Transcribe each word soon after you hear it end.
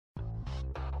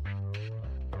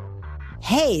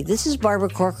Hey, this is Barbara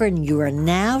Corcoran, and you are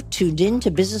now tuned in to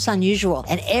Business Unusual.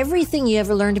 And everything you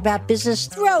ever learned about business,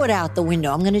 throw it out the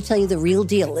window. I'm going to tell you the real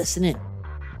deal. Listen in.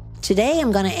 Today,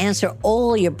 I'm going to answer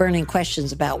all your burning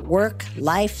questions about work,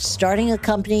 life, starting a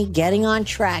company, getting on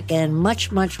track, and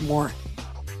much, much more.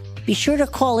 Be sure to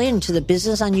call in to the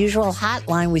Business Unusual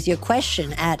hotline with your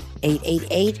question at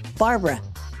 888-BARBARA.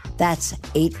 That's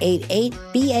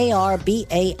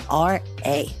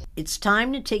 888-BARBARA. It's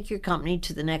time to take your company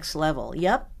to the next level.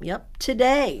 Yep,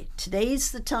 today. Today's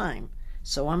the time.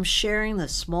 So I'm sharing the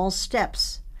small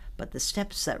steps, but the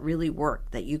steps that really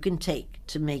work that you can take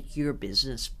to make your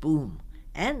business boom.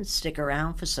 And stick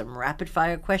around for some rapid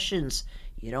fire questions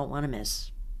you don't want to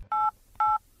miss.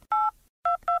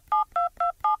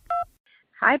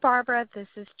 Hi, Barbara. This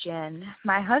is Jen.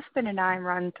 My husband and I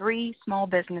run 3 small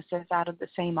businesses out of the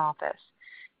same office.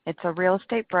 It's a real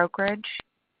estate brokerage,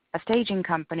 a staging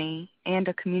company, and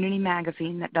a community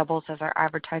magazine that doubles as our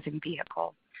advertising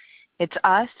vehicle. It's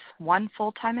us, 1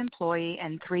 full-time employee,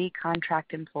 and 3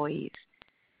 contract employees.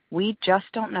 We just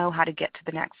don't know how to get to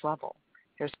the next level.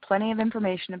 There's plenty of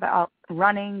information about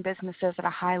running businesses at a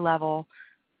high level,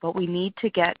 but we need to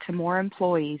get to more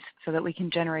employees so that we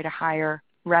can generate a higher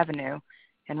revenue.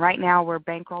 And right now we're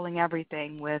bankrolling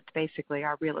everything with basically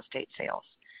our real estate sales.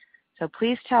 So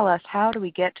please tell us, how do we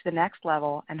get to the next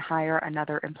level and hire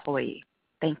another employee?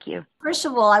 Thank you. First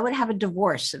of all, I would have a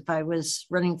divorce if I was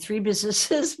running 3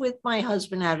 businesses with my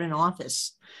husband out of an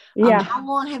office. Yeah. How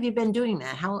long have you been doing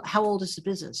that? How old is the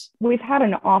business? We've had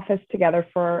an office together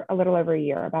for a little over a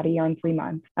year, about a year and 3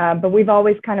 months. But we've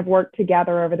always kind of worked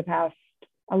together over the past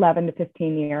 11 to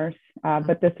 15 years.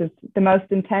 But this is the most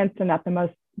intense and at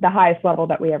the highest level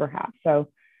that we ever have. So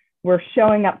we're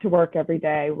showing up to work every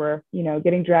day. We're,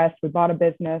 getting dressed. We bought a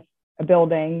business, a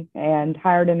building, and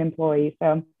hired an employee.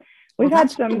 So we've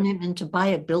had some commitment to buy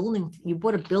a building. You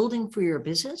bought a building for your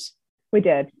business? We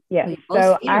did, yes.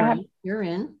 So you're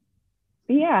in.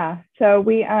 Yeah. So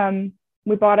we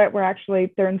bought it.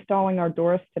 They're installing our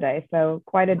doors today. So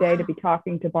quite a day to be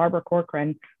talking to Barbara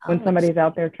Corcoran when somebody's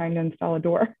out there trying to install a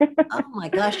door. Oh my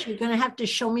gosh, you're going to have to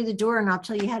show me the door and I'll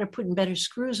tell you how to put in better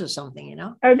screws or something,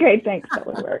 Okay, thanks. That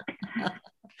would work.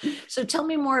 So tell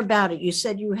me more about it. You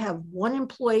said you have 1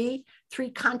 employee, 3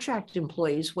 contract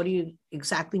employees. What do you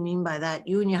exactly mean by that?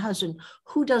 You and your husband,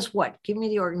 who does what? Give me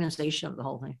the organization of the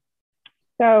whole thing.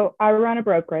 So I run a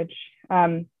brokerage.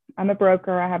 I'm a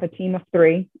broker. I have a team of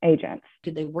 3 agents. Do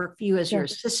they work for you as your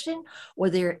assistant, or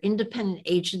they're independent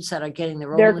agents that are getting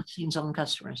their own listings on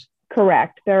customers?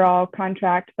 Correct. They're all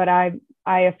contract, but I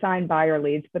assign buyer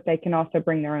leads, but they can also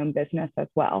bring their own business as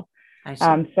well. I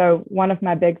see. So one of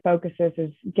my big focuses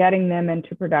is getting them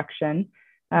into production.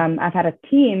 I've had a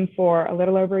team for a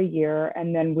little over a year,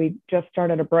 and then we just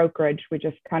started a brokerage. We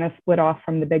just kind of split off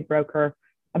from the big broker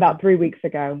about 3 weeks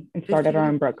ago and started our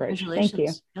own brokerage. Thank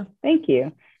you. Yeah. Thank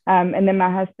you. And then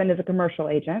my husband is a commercial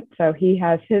agent. So he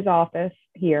has his office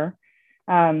here.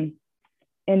 In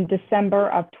December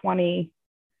of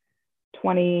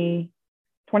 2020,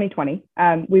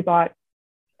 we bought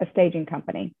a staging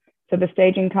company. So the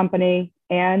staging company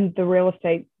and the real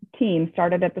estate team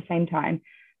started at the same time.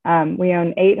 We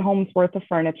own 8 homes worth of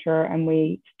furniture, and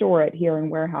we store it here in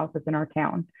warehouses in our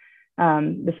town.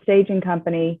 The staging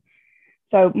company,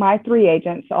 so my 3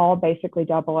 agents all basically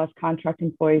double as contract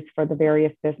employees for the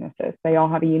various businesses. They all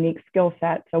have a unique skill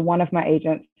set. So one of my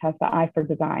agents has the eye for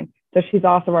design. So she's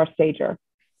also our stager.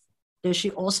 Does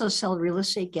she also sell real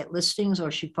estate, get listings, or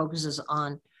she focuses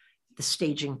on the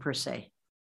staging per se?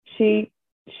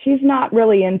 She's not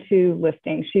really into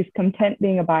listings. She's content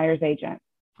being a buyer's agent.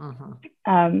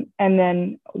 And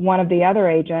then one of the other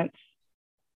agents,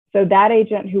 so that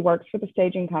agent who works for the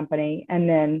staging company, and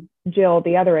then Jill,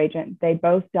 the other agent, they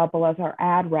both double as our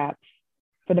ad reps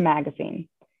for the magazine.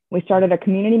 We started a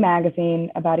community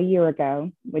magazine about a year ago.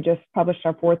 We just published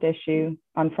our 4th issue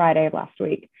on Friday of last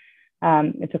week.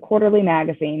 It's a quarterly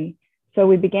magazine. So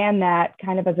we began that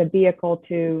kind of as a vehicle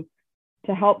to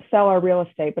help sell our real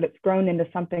estate, but it's grown into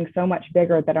something so much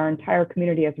bigger that our entire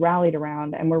community has rallied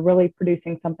around, and we're really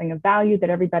producing something of value that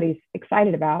everybody's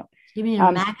excited about. You mean a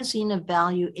magazine of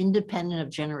value independent of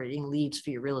generating leads for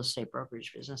your real estate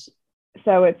brokerage business?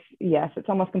 So it's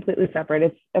almost completely separate.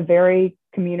 It's a very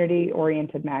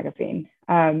community-oriented magazine.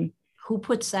 Who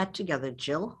puts that together,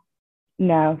 Jill?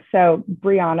 No. So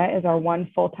Brianna is our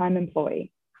 1 full-time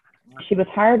employee. She was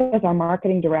hired as our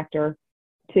marketing director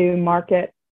to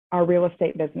market our real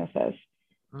estate businesses.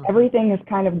 Everything has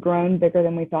kind of grown bigger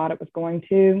than we thought it was going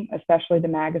to, especially the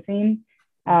magazine.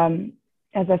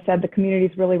 As I said, the community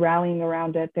is really rallying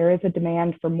around it. There is a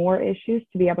demand for more issues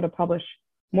to be able to publish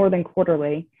more than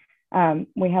quarterly.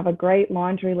 We have a great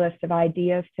laundry list of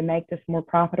ideas to make this more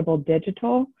profitable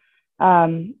digital.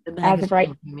 The magazine, as of right,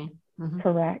 you mean? Mm-hmm.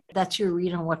 Correct. That's your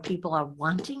read on what people are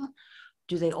wanting.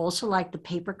 Do they also like the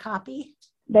paper copy?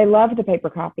 They love the paper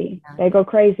copy. They go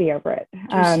crazy over it.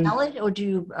 Do you sell it, or do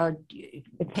you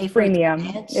pay for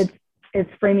freemium? It?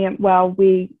 It's freemium. Well,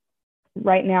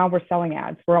 right now we're selling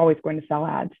ads. We're always going to sell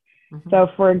ads. Mm-hmm. So,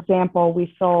 for example,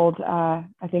 we sold I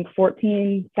think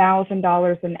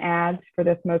 $14,000 in ads for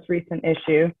this most recent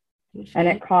issue, and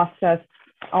it cost us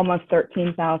almost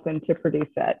 $13,000 to produce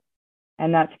it,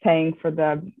 and that's paying for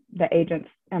the agents.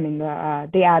 I mean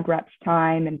the ad reps'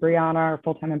 time and Brianna, our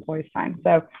full-time employees' time.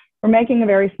 So we're making a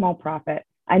very small profit.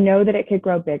 I know that it could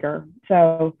grow bigger,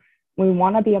 so we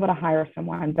want to be able to hire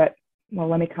someone. But well,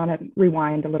 let me kind of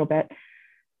rewind a little bit.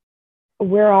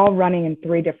 We're all running in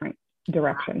 3 different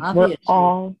directions. Obviously. We're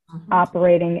all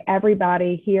operating.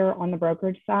 Everybody here on the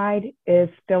brokerage side is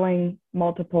filling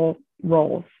multiple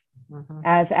roles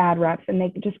as ad reps, and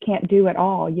they just can't do it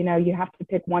all. You know, you have to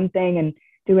pick one thing and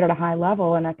do it at a high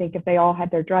level. And I think if they all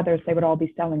had their druthers, they would all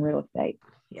be selling real estate.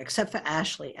 Yeah, except for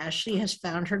Ashley. Ashley has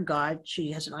found her God.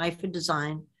 She has an eye for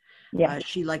design. Yeah.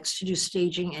 She likes to do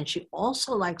staging, and she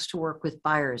also likes to work with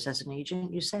buyers as an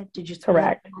agent, you said? Did you?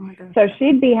 Correct. So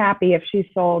she'd be happy if she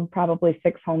sold probably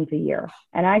 6 homes a year.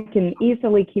 And I can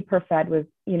easily keep her fed with,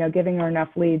 you know, giving her enough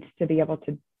leads to be able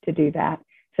to do that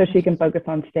so she can focus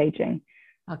on staging.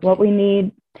 Okay. What we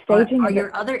need, staging. Are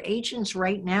your other agents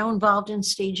right now involved in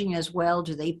staging as well?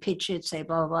 Do they pitch it, say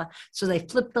blah, blah, blah? So they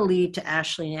flip the lead to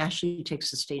Ashley, and Ashley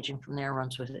takes the staging from there and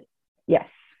runs with it. Yes.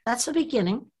 That's the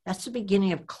beginning. That's the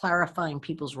beginning of clarifying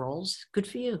people's roles. Good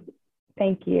for you.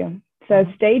 Thank you. So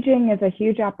staging is a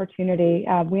huge opportunity.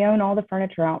 We own all the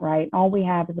furniture outright. All we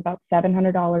have is about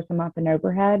 $700 a month in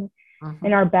overhead.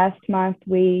 In our best month,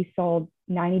 we sold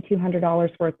 $9,200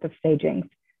 worth of stagings.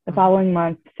 The following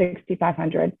month,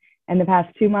 $6,500. And the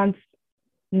past 2 months,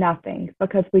 nothing,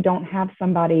 because we don't have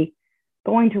somebody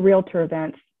going to realtor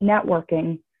events,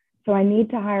 networking. So I need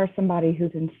to hire somebody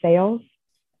who's in sales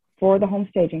for the home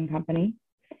staging company.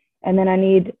 And then I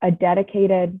need a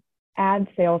dedicated ad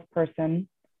salesperson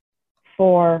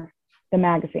for the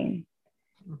magazine,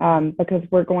 because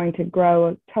we're going to grow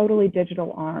a totally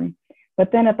digital arm.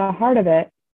 But then at the heart of it,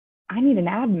 I need an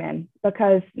admin,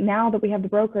 because now that we have the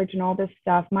brokerage and all this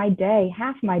stuff,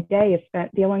 half my day is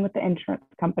spent dealing with the insurance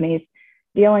companies,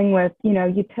 dealing with, you know,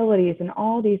 utilities and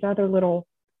all these other little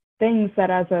things that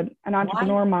as an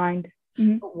entrepreneur mind.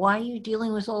 Why are you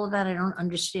dealing with all of that? I don't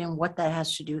understand what that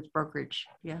has to do with brokerage.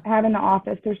 Yeah. Having the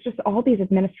office, there's just all these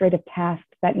administrative tasks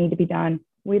that need to be done.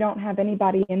 We don't have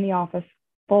anybody in the office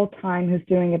full time who's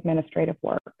doing administrative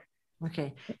work.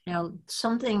 Okay. Now,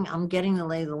 I'm getting the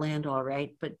lay of the land all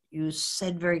right, but you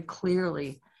said very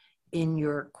clearly in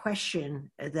your question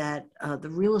that the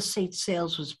real estate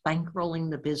sales was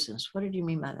bankrolling the business. What did you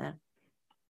mean by that?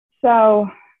 So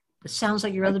it sounds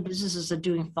like your other businesses are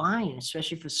doing fine,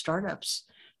 especially for startups.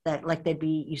 That like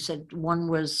you said one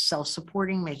was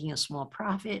self-supporting, making a small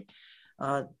profit.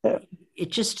 It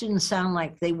just didn't sound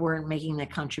like they weren't making that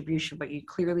contribution, but you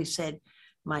clearly said,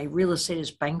 my real estate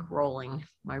is bankrolling.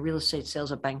 My real estate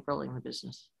sales are bankrolling the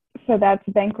business. So that's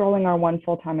bankrolling our one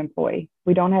full-time employee.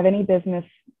 We don't have any business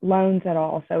loans at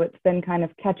all. So it's been kind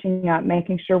of catching up,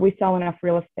 making sure we sell enough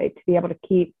real estate to be able to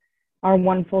keep our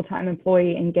one full-time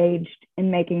employee engaged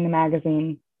in making the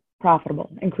magazine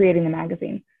profitable and creating the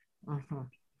magazine.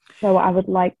 So I would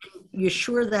like. You're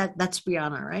sure that's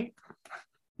Brianna, right?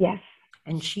 Yes.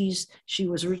 And she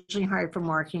was originally hired for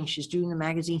marketing. She's doing the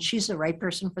magazine. She's the right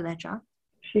person for that job.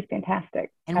 She's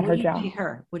fantastic at her job.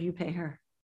 What do you pay her?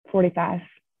 $45,000.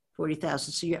 $40,000.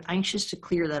 So you're anxious to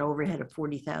clear that overhead of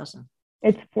 $40,000.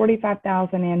 It's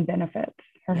 $45,000 and benefits.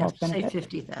 Her health benefits.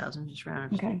 Say $50,000, just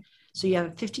round. Okay. So you have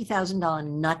a $50,000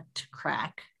 nut to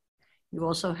crack. You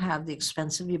also have the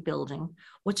expense of your building.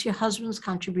 What's your husband's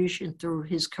contribution through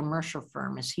his commercial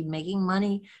firm? Is he making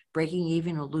money, breaking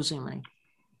even, or losing money?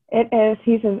 It is.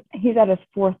 He's at his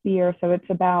 4th year, so it's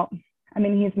about. I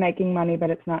mean, he's making money, but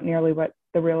it's not nearly what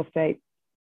the real estate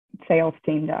sales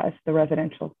team does, the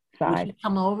residential side. Would he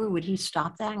come over? Would he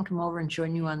stop that and come over and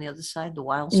join you on the other side, the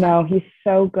wild side? No, he's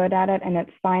so good at it. And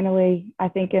it's finally, I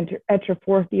think at your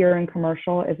 4th year in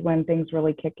commercial is when things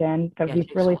really kick in. So he's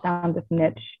really found this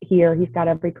niche here. He's got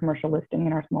every commercial listing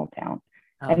in our small town.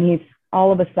 And he's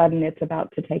all of a sudden it's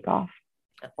about to take off.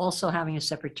 Also having a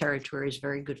separate territory is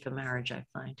very good for marriage, I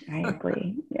find. I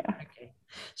agree. Yeah. Okay.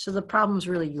 So the problem is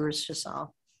really yours to solve.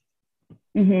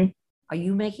 Mm-hmm. Are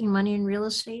you making money in real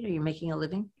estate? Are you making a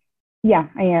living? Yeah,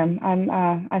 I am.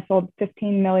 I sold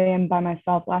 $15 million by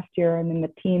myself last year, and then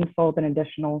the team sold an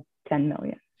additional $10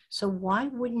 million. So why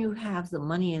wouldn't you have the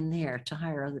money in there to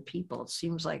hire other people? It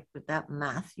seems like with that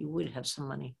math, you would have some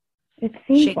money. It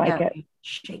seems like it.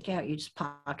 Shake out your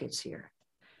pockets here.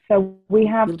 So we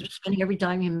have... You're spending every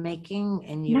dime you're making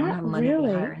and you don't have money to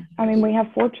hire. I mean, we have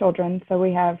 4 children, so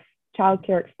we have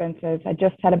childcare expenses. I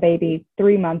just had a baby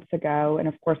 3 months ago. And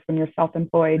of course, when you're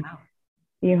self-employed, wow,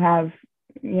 you have,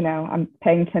 I'm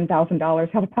paying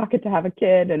 $10,000 out of pocket to have a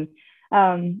kid. And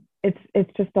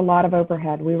it's just a lot of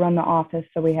overhead. We run the office,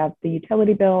 so we have the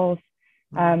utility bills.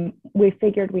 We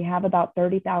figured we have about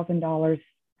 $30,000,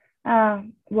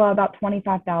 about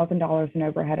 $25,000 in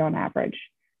overhead on average.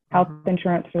 Health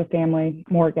insurance for the family,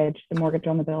 the mortgage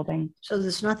on the building. So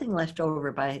there's nothing left over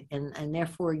and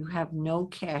therefore you have no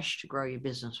cash to grow your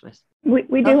business with.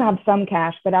 We do have some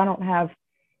cash, but I don't have,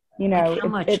 Like how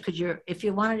much could you, if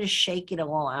you wanted to shake it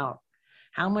all out,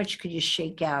 how much could you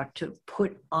shake out to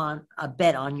put on a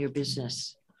bet on your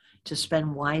business to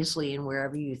spend wisely in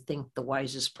wherever you think the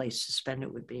wisest place to spend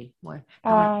it would be?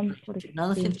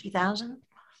 Another 50,000?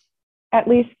 At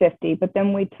least 50, but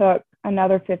then we took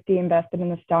another 50 invested in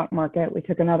the stock market. We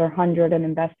took another 100 and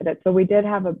invested it. So we did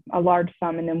have a large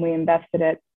sum, and then we invested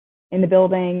it in the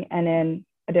building and in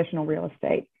additional real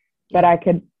estate. But I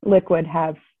could liquid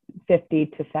have 50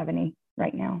 to 70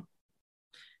 right now.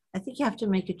 I think you have to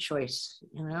make a choice,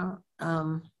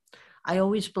 I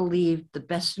always believe the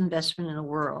best investment in the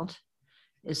world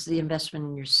is the investment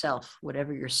in yourself,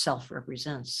 whatever yourself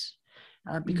represents,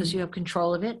 because you have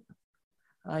control of it.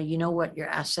 You know what your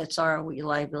assets are, what your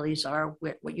liabilities are,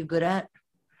 what you're good at.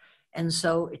 And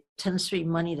so it tends to be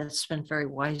money that's spent very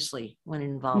wisely when it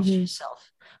involves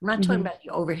yourself. I'm not talking about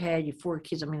your overhead, your 4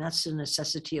 kids. I mean, that's the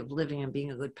necessity of living and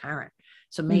being a good parent.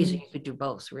 It's amazing you could do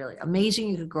both, really. Amazing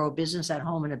you could grow a business at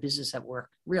home and a business at work,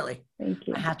 really. Thank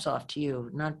you. My hat's off to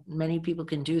you. Not many people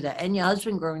can do that. And your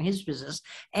husband growing his business,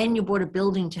 and you bought a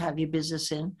building to have your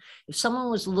business in. If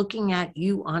someone was looking at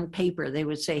you on paper, they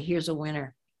would say, here's a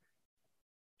winner.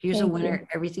 Here's a winner.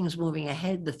 Everything's moving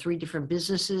ahead. The 3 different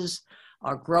businesses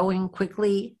are growing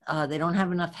quickly. They don't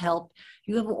have enough help.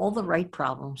 You have all the right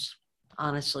problems,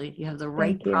 honestly. You have the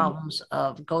right problems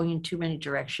of going in too many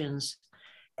directions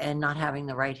and not having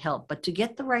the right help. But to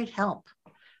get the right help,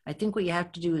 I think what you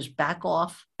have to do is back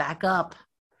off, back up,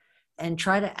 and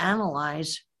try to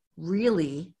analyze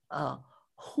really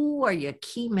who are your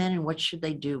key men and what should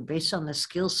they do based on the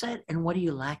skill set and what are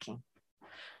you lacking.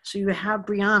 So you have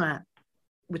Brianna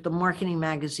with the marketing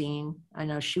magazine. I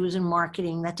know she was in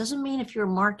marketing. That doesn't mean if you're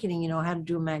in marketing, you know how to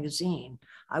do a magazine.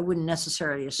 I wouldn't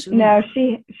necessarily assume. No,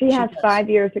 she has 5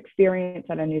 years experience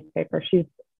at a newspaper. She's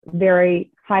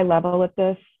very high level at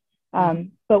this.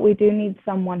 But we do need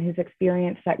someone who's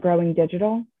experienced at growing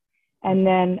digital. And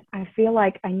then I feel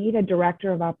like I need a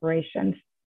director of operations.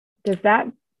 Does that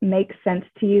make sense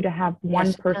to you to have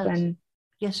one person?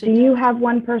 Yes, do you have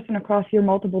one person across your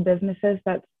multiple businesses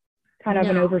that's kind of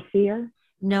an overseer?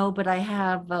 No, but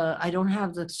I don't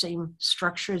have the same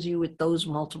structure as you with those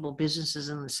multiple businesses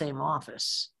in the same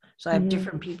office. So I have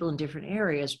different people in different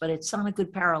areas, but it's not a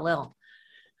good parallel.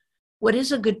 What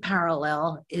is a good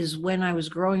parallel is when I was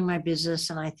growing my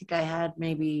business, and I think I had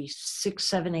maybe 6,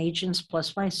 7 agents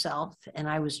plus myself, and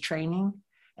I was training,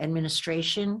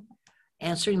 administration,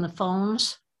 answering the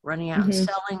phones, running out and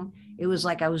selling. It was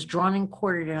like I was drawn and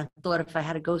quartered, and I thought if I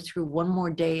had to go through one more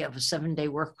day of a 7-day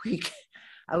work week,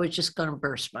 I was just going to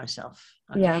burst myself.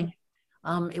 Okay.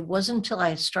 Yeah. It wasn't until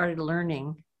I started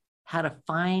learning how to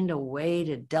find a way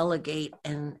to delegate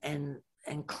and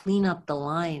clean up the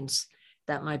lines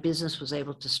that my business was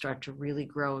able to start to really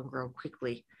grow and grow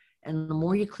quickly. And the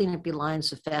more you clean up your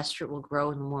lines, the faster it will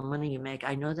grow and the more money you make.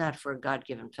 I know that for a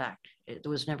God-given fact. There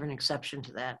was never an exception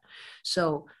to that.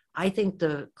 So I think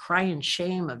the cry and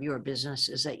shame of your business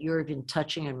is that you're even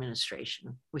touching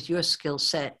administration with your skill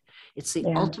set. It's the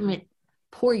ultimate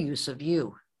poor use of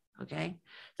you. Okay.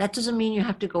 That doesn't mean you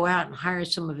have to go out and hire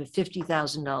someone at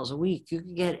 $50,000 a week. You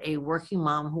can get a working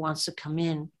mom who wants to come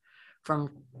in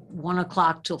from 1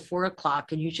 o'clock till 4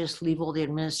 o'clock, and you just leave all the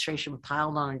administration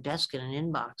piled on a desk in an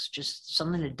inbox, just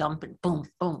something to dump it, boom,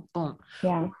 boom, boom.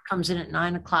 Yeah. Comes in at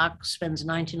 9 o'clock, spends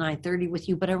 9 to 9:30 with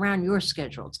you, but around your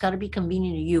schedule. It's got to be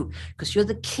convenient to you because you're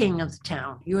the king of the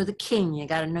town. You're the king. You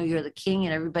got to know you're the king,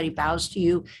 and everybody bows to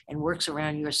you and works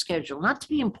around your schedule. Not to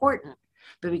be important,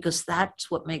 but because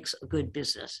that's what makes a good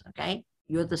business, okay?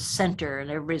 You're the center and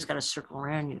everybody's got to circle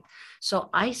around you. So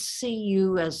I see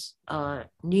you as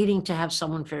needing to have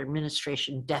someone for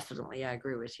administration. Definitely, I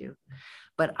agree with you.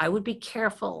 But I would be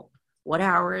careful what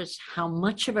hours, how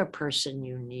much of a person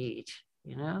you need,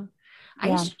 you know?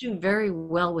 I used to do very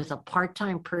well with a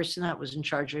part-time person that was in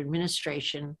charge of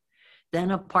administration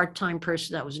then a part-time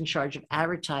person that was in charge of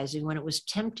advertising. When it was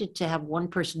tempted to have one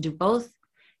person do both,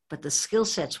 but the skill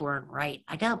sets weren't right,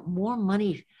 I got more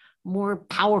money, more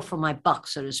power for my buck,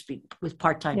 so to speak, with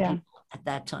part-time people at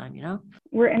that time, you know?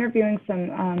 We're interviewing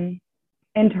some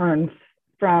interns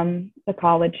from the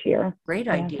college here. Great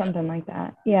idea. Something like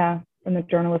that. Yeah, from the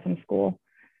journalism school.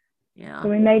 Yeah. So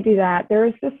we may do that. There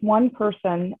is this one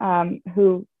person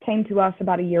who came to us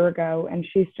about a year ago, and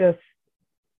she's just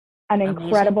an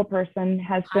incredible person,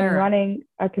 has been running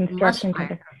a construction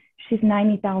company. She's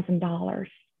 $90,000.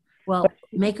 Well,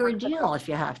 make her a deal if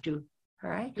you have to. All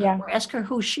right. Yeah. Or ask her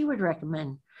who she would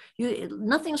recommend.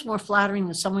 Nothing's more flattering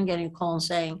than someone getting a call and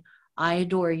saying, I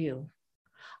adore you.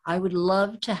 I would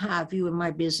love to have you in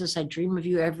my business. I dream of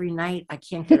you every night. I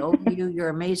can't get over you. You're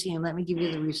amazing. And let me give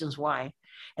you the reasons why.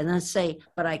 And then say,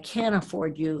 but I can't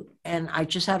afford you. And I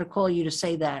just had to call you to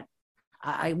say that.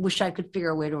 I wish I could figure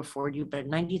a way to afford you, but at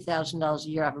 $90,000 a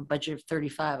year, I have a budget of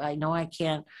 35. I know I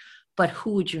can't, but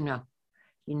who would you know?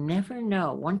 You never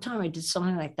know. One time I did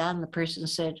something like that, and the person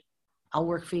said, I'll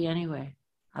work for you anyway.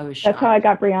 I was shocked. That's how I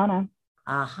got Brianna.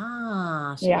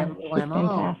 Aha. So yeah, she's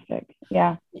fantastic.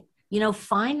 Yeah. You know,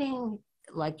 finding,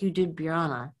 like you did,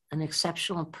 Brianna, an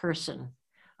exceptional person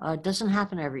doesn't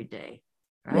happen every day,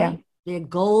 right? Yeah. They're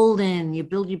golden.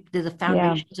 They're the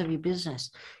foundations of your business.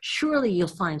 Surely you'll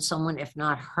find someone, if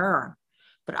not her.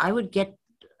 But I would get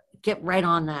right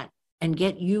on that and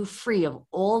get you free of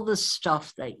all the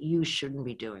stuff that you shouldn't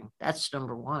be doing. That's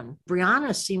number one.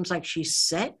 Brianna seems like she's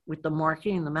set with the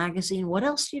marketing, the magazine. What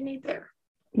else do you need there?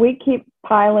 We keep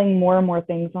piling more and more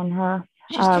things on her.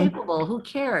 She's capable. Who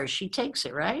cares? She takes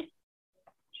it, right?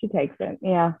 She takes it,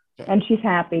 yeah. Okay. And she's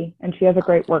happy, and she has a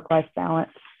great work-life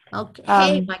balance. Okay.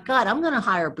 Hey, my God, I'm going to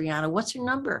hire Brianna. What's her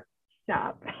number?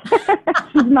 Stop.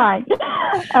 She's mine.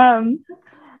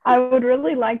 I would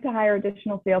really like to hire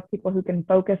additional salespeople who can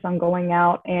focus on going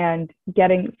out and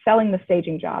selling the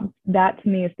staging jobs. That to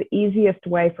me is the easiest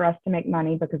way for us to make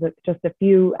money, because it's just a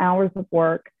few hours of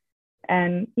work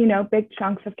and, big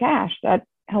chunks of cash that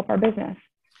help our business.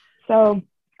 So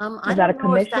is that a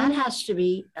commission? If that has to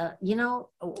be,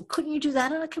 couldn't you do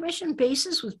that on a commission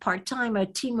basis with part-time, a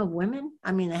team of women?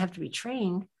 I mean, they have to be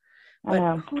trained.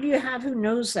 But who do you have who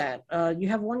knows that? You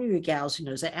have one of your gals who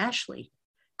knows that, Ashley.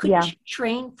 Couldn't you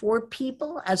train 4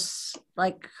 people as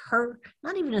like her,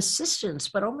 not even assistants,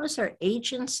 but almost her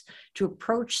agents to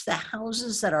approach the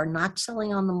houses that are not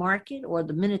selling on the market, or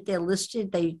the minute they're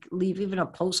listed, they leave even a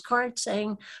postcard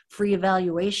saying free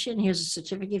evaluation. Here's a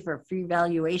certificate for a free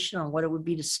evaluation on what it would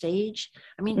be to stage.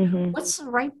 I mean, what's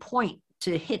the right point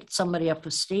to hit somebody up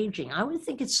with staging? I would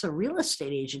think it's the real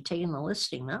estate agent taking the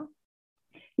listing, no?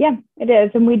 Yeah, it is.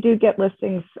 And we do get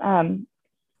listings.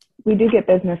 We do get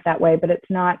business that way, but it's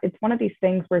one of these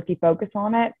things where if you focus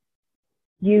on it,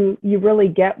 you really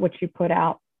get what you put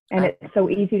out. And it's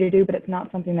so easy to do, but it's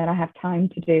not something that I have time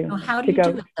to do. Well, how do you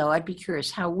do it though? I'd be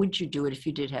curious. How would you do it if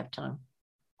you did have time?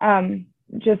 And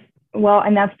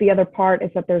that's the other part, is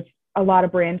that there's a lot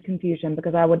of brand confusion,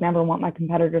 because I would never want my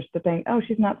competitors to think, oh,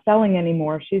 she's not selling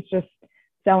anymore. She's just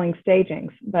selling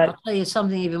stagings. But I'll tell you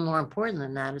something even more important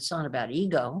than that. It's not about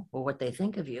ego or what they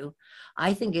think of you.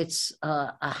 I think it's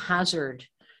a hazard,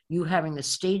 you having the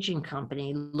staging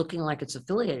company looking like it's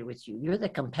affiliated with you. You're the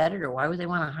competitor. Why would they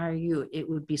want to hire you? It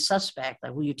would be suspect.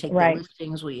 Like, will you take the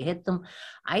listings? Will you hit them?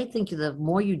 I think the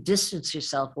more you distance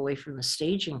yourself away from the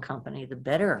staging company, the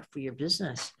better for your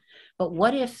business. But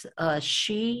what if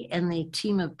she and the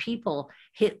team of people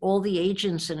hit all the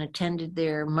agents and attended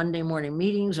their Monday morning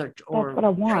meetings or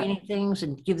training things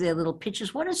and give their little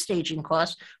pitches? What does staging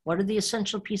cost? What are the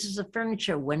essential pieces of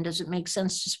furniture? When does it make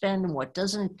sense to spend and what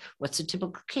doesn't? What's a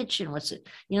typical kitchen? What's it?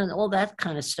 All that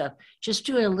kind of stuff. Just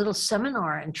doing a little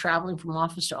seminar and traveling from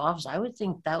office to office. I would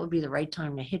think that would be the right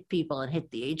time to hit people and hit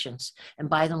the agents and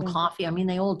buy them coffee. I mean,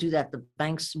 they all do that. The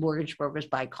banks, mortgage brokers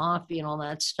buy coffee and all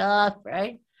that stuff,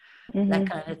 right? That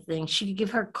kind of thing. She could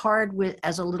give her card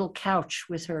as a little couch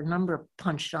with her number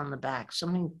punched on the back,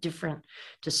 something different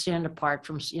to stand apart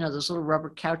from, those little rubber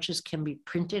couches can be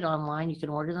printed online. You can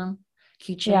order them,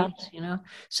 keychains,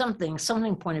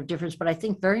 something point of difference. But I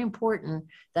think very important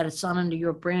that it's not under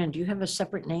your brand. Do you have a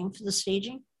separate name for the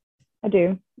staging? I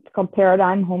do. It's called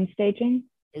Paradigm Home Staging.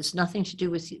 It's nothing to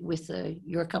do with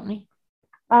your company?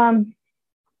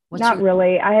 Not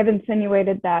really. I have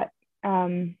insinuated that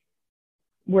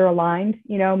we're aligned.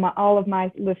 All of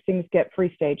my listings get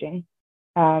free staging,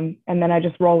 and then I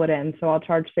just roll it in. So I'll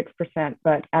charge 6%,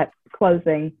 but at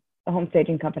closing, the home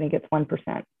staging company gets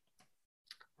 1%.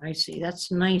 I see.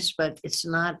 That's nice, but it's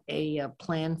not a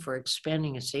plan for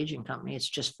expanding a staging company. It's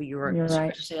just for your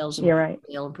right. sales and right.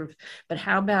 sale improve. But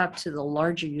how about to the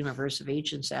larger universe of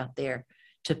agents out there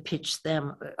to pitch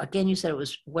them? Again, you said it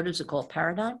was, what is it called?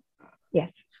 Paradigm?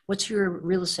 Yes. What's your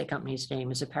real estate company's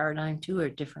name? Is it Paradigm too or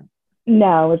different?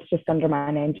 No, it's just under my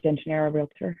name, Genera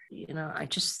Realtor. I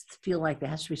just feel like there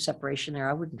has to be separation there.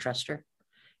 I wouldn't trust her.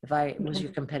 If I was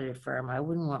your competitive firm, I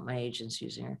wouldn't want my agents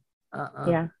using her.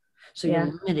 Yeah. So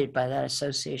you're limited by that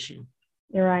association.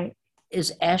 You're right.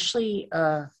 Is Ashley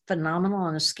phenomenal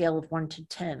on a scale of 1 to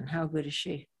 10? How good is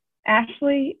she?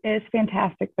 Ashley is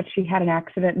fantastic, but she had an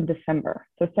accident in December.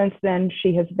 So since then,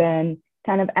 she has been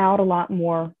kind of out a lot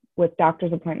more with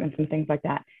doctor's appointments and things like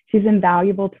that. She's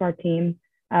invaluable to our team.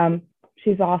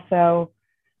 She's also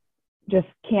just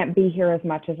can't be here as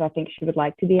much as I think she would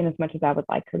like to be and as much as I would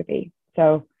like her to be.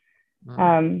 So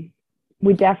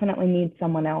we definitely need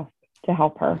someone else to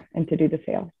help her and to do the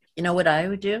sales. You know what I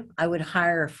would do? I would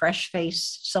hire a fresh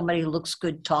face, somebody who looks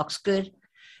good, talks good,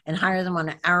 and hire them on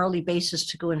an hourly basis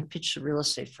to go and pitch the real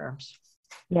estate firms.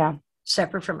 Yeah.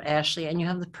 Separate from Ashley. And you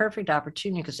have the perfect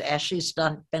opportunity because Ashley's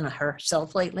not been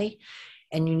herself lately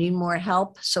and you need more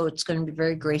help. So it's going to be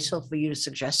very graceful for you to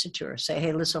suggest it to her. Say,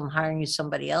 hey, listen, I'm hiring you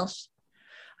somebody else.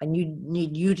 And you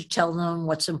need you to tell them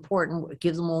what's important,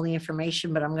 give them all the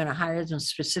information, but I'm going to hire them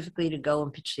specifically to go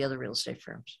and pitch the other real estate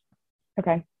firms.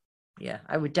 Okay. Yeah,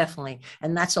 I would definitely.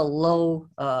 And that's a low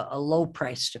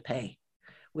price to pay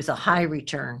with a high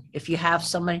return. If you have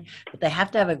somebody, but they have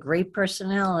to have a great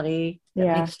personality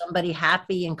that makes somebody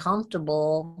happy and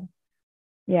comfortable.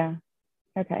 Yeah.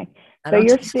 Okay. So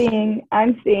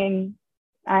I'm seeing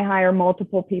I hire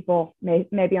multiple people,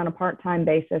 maybe on a part-time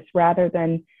basis, rather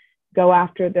than go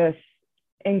after this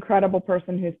incredible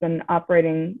person who's been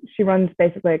operating. She runs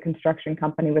basically a construction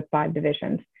company with 5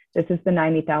 divisions. This is the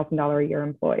 $90,000 a year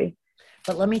employee.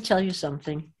 But let me tell you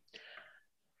something.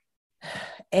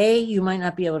 A, you might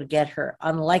not be able to get her.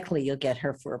 Unlikely you'll get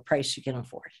her for a price you can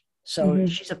afford. So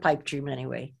she's a pipe dream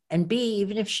anyway. And B,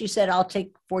 even if she said, I'll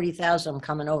take $40,000, I'm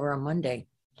coming over on Monday.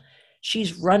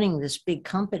 She's running this big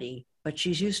company, but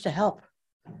she's used to help.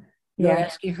 You're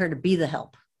asking her to be the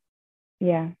help.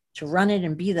 Yeah. To run it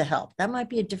and be the help. That might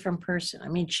be a different person. I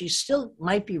mean, she still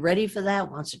might be ready for that,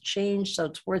 wants to change, so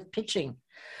it's worth pitching.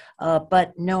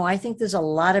 But no, I think there's a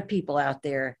lot of people out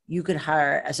there you could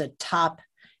hire as a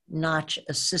top-notch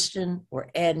assistant or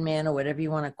admin or whatever you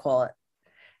want to call it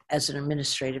as an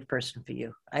administrative person for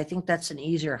you. I think that's an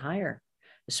easier hire,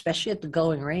 especially at the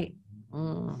going rate.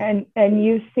 And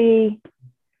you see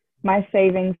my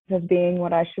savings as being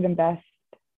what I should invest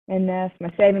in this,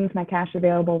 my savings, my cash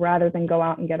available, rather than go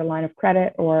out and get a line of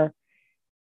credit. Or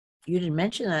you didn't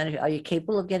mention that. Are you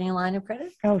capable of getting a line of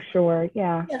credit? Oh, sure.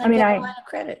 Yeah. I mean, get a line of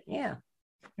credit. Yeah.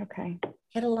 Okay.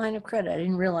 Get a line of credit. I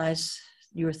didn't realize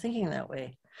you were thinking that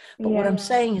way. But what I'm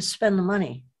saying is spend the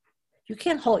money. You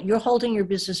can't you're holding your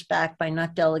business back by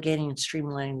not delegating and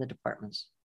streamlining the departments,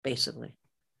 basically.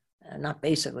 Not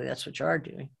basically, that's what you are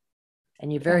doing.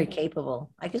 And you're very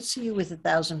capable. I could see you with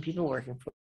 1,000 people working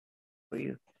for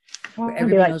you. Well, I'd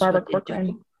be like Barbara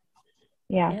Corcoran.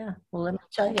 Yeah. Well, let me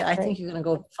tell you, I think you're going to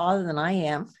go farther than I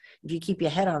am if you keep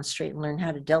your head on straight and learn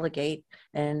how to delegate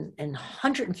and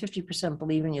 150%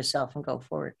 believe in yourself and go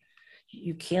forward.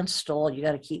 You can't stall. You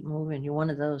got to keep moving. You're one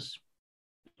of those.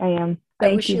 I am.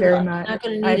 Thank you very much. You're not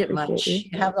going to need it much.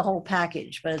 You have the whole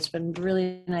package, but it's been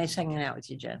really nice hanging out with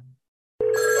you, Jen.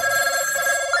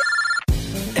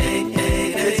 Hey,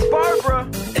 it's Barbara.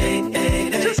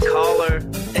 Just call her.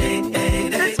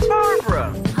 It's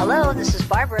Barbara. Hello, this is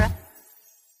Barbara.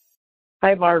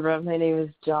 Hi, Barbara. My name is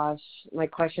Josh. My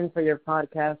question for your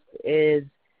podcast is,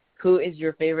 who is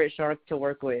your favorite shark to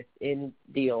work with in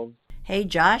deals? Hey,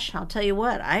 Josh, I'll tell you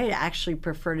what. I actually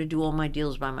prefer to do all my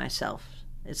deals by myself.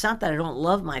 It's not that I don't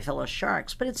love my fellow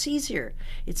sharks, but it's easier.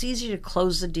 It's easier to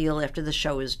close the deal after the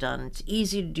show is done. It's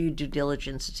easy to do due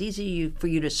diligence. It's easy for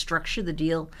you to structure the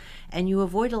deal, and you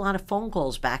avoid a lot of phone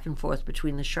calls back and forth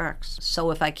between the sharks. So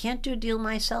if I can't do a deal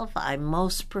myself, I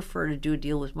most prefer to do a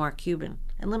deal with Mark Cuban.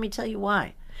 And let me tell you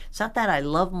why. It's not that I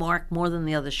love Mark more than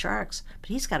the other sharks, but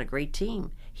he's got a great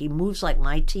team. He moves like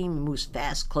my team, moves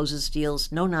fast, closes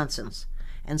deals, no nonsense.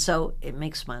 And so it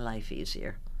makes my life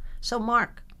easier. So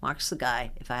Mark's the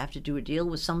guy. If I have to do a deal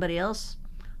with somebody else,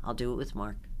 I'll do it with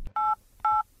Mark.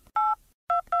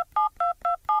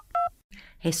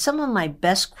 Hey, some of my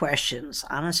best questions,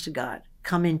 honest to God,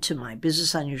 come into my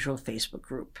Business Unusual Facebook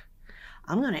group.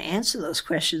 I'm going to answer those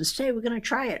questions today. We're going to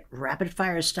try it rapid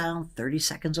fire style, 30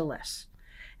 seconds or less.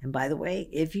 And by the way,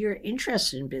 if you're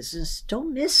interested in business,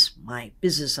 don't miss my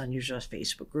Business Unusual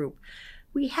Facebook group.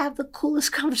 we have the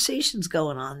coolest conversations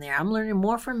going on there. I'm learning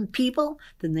more from people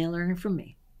than they're learning from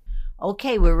me.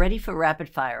 Okay, we're ready for rapid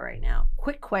fire right now.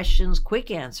 Quick questions, quick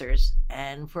answers.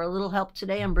 And for a little help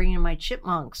today, I'm bringing in my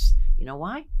chipmunks. You know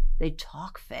why? They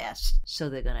talk fast, so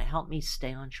they're going to help me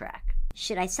stay on track.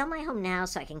 Should I sell my home now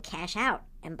so I can cash out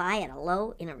and buy at a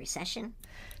low in a recession?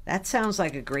 That sounds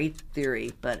like a great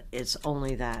theory, but it's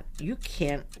only that. You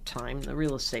can't time the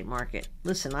real estate market.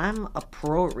 Listen, I'm a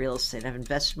pro at real estate. I've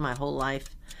invested my whole life.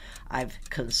 I've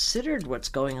considered what's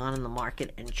going on in the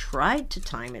market and tried to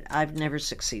time it. I've never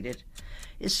succeeded,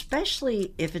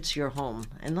 especially if it's your home.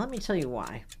 And let me tell you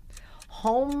why.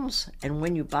 Homes, and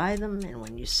when you buy them and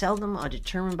when you sell them, are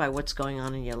determined by what's going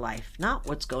on in your life. Not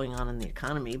what's going on in the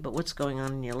economy, but what's going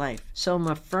on in your life. So I'm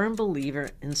a firm believer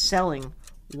in selling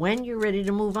when you're ready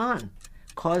to move on,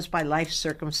 caused by life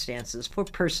circumstances for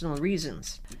personal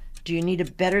reasons. Do you need a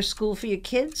better school for your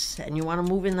kids and you want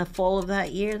to move in the fall of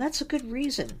that year? That's a good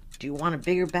reason. Do you want a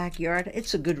bigger backyard?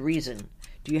 It's a good reason.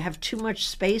 Do you have too much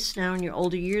space now in your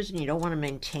older years and you don't want to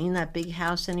maintain that big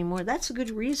house anymore? That's a good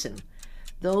reason.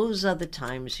 Those are the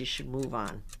times you should move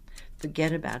on.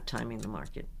 Forget about timing the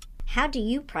market. How do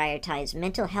you prioritize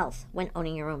mental health when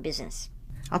owning your own business?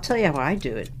 I'll tell you how I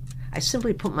do it. I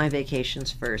simply put my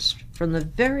vacations first. From the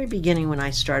very beginning when I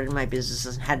started my business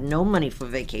and had no money for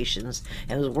vacations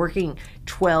and was working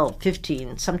 12,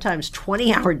 15, sometimes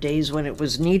 20-hour days when it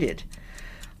was needed,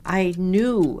 I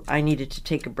knew I needed to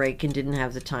take a break and didn't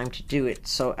have the time to do it.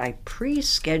 So I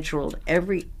pre-scheduled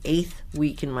every 8th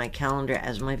week in my calendar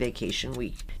as my vacation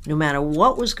week. No matter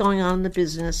what was going on in the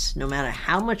business, no matter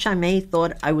how much I may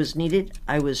thought I was needed,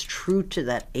 I was true to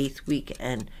that 8th week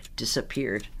and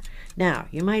disappeared. Now,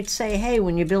 you might say, hey,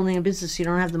 when you're building a business, you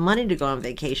don't have the money to go on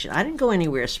vacation. I didn't go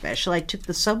anywhere special. I took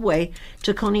the subway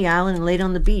to Coney Island and laid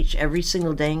on the beach every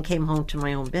single day and came home to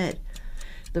my own bed.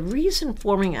 The reason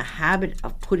forming a habit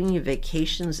of putting your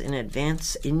vacations in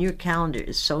advance in your calendar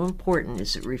is so important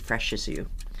is it refreshes you.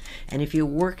 And if you're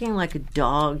working like a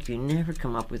dog, you never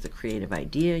come up with a creative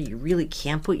idea. You really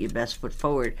can't put your best foot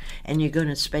forward, and you're going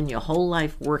to spend your whole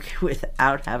life working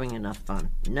without having enough fun.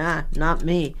 Nah, not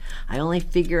me. I only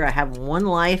figure I have one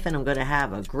life, and I'm going to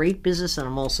have a great business, and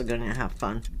I'm also going to have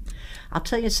fun. I'll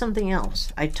tell you something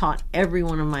else. I taught every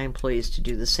one of my employees to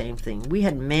do the same thing. We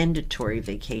had mandatory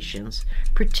vacations,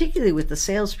 particularly with the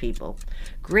salespeople.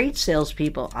 Great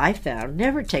salespeople, I found,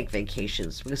 never take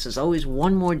vacations because there's always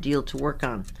one more deal to work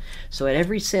on. So at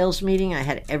every sales meeting, I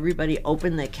had everybody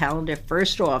open their calendar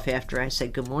first off after I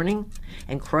said good morning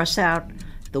and cross out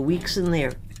the weeks in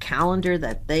their calendar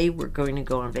that they were going to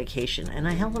go on vacation, and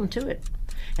I held them to it.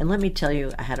 And let me tell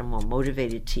you, I had a more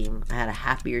motivated team. I had a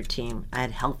happier team. I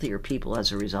had healthier people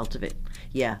as a result of it.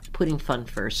 Yeah, putting fun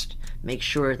first. Make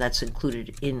sure that's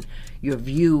included in your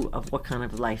view of what kind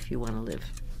of life you want to live.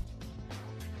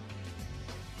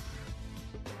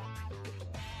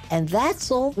 And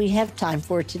that's all we have time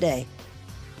for today.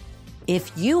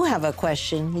 If you have a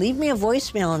question, leave me a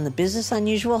voicemail on the Business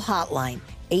Unusual hotline,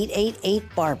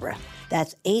 888-BARBARA.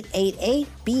 That's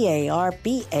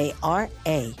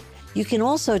 888-BARBARA. You can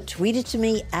also tweet it to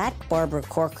me at Barbara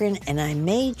Corcoran, and I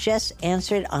may just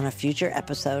answer it on a future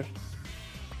episode.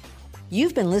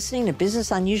 You've been listening to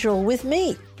Business Unusual with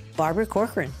me, Barbara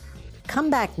Corcoran. Come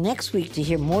back next week to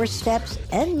hear more steps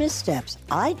and missteps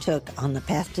I took on the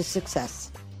path to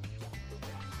success.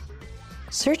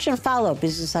 Search and follow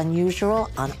Business Unusual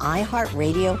on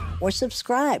iHeartRadio or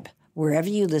subscribe wherever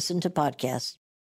you listen to podcasts.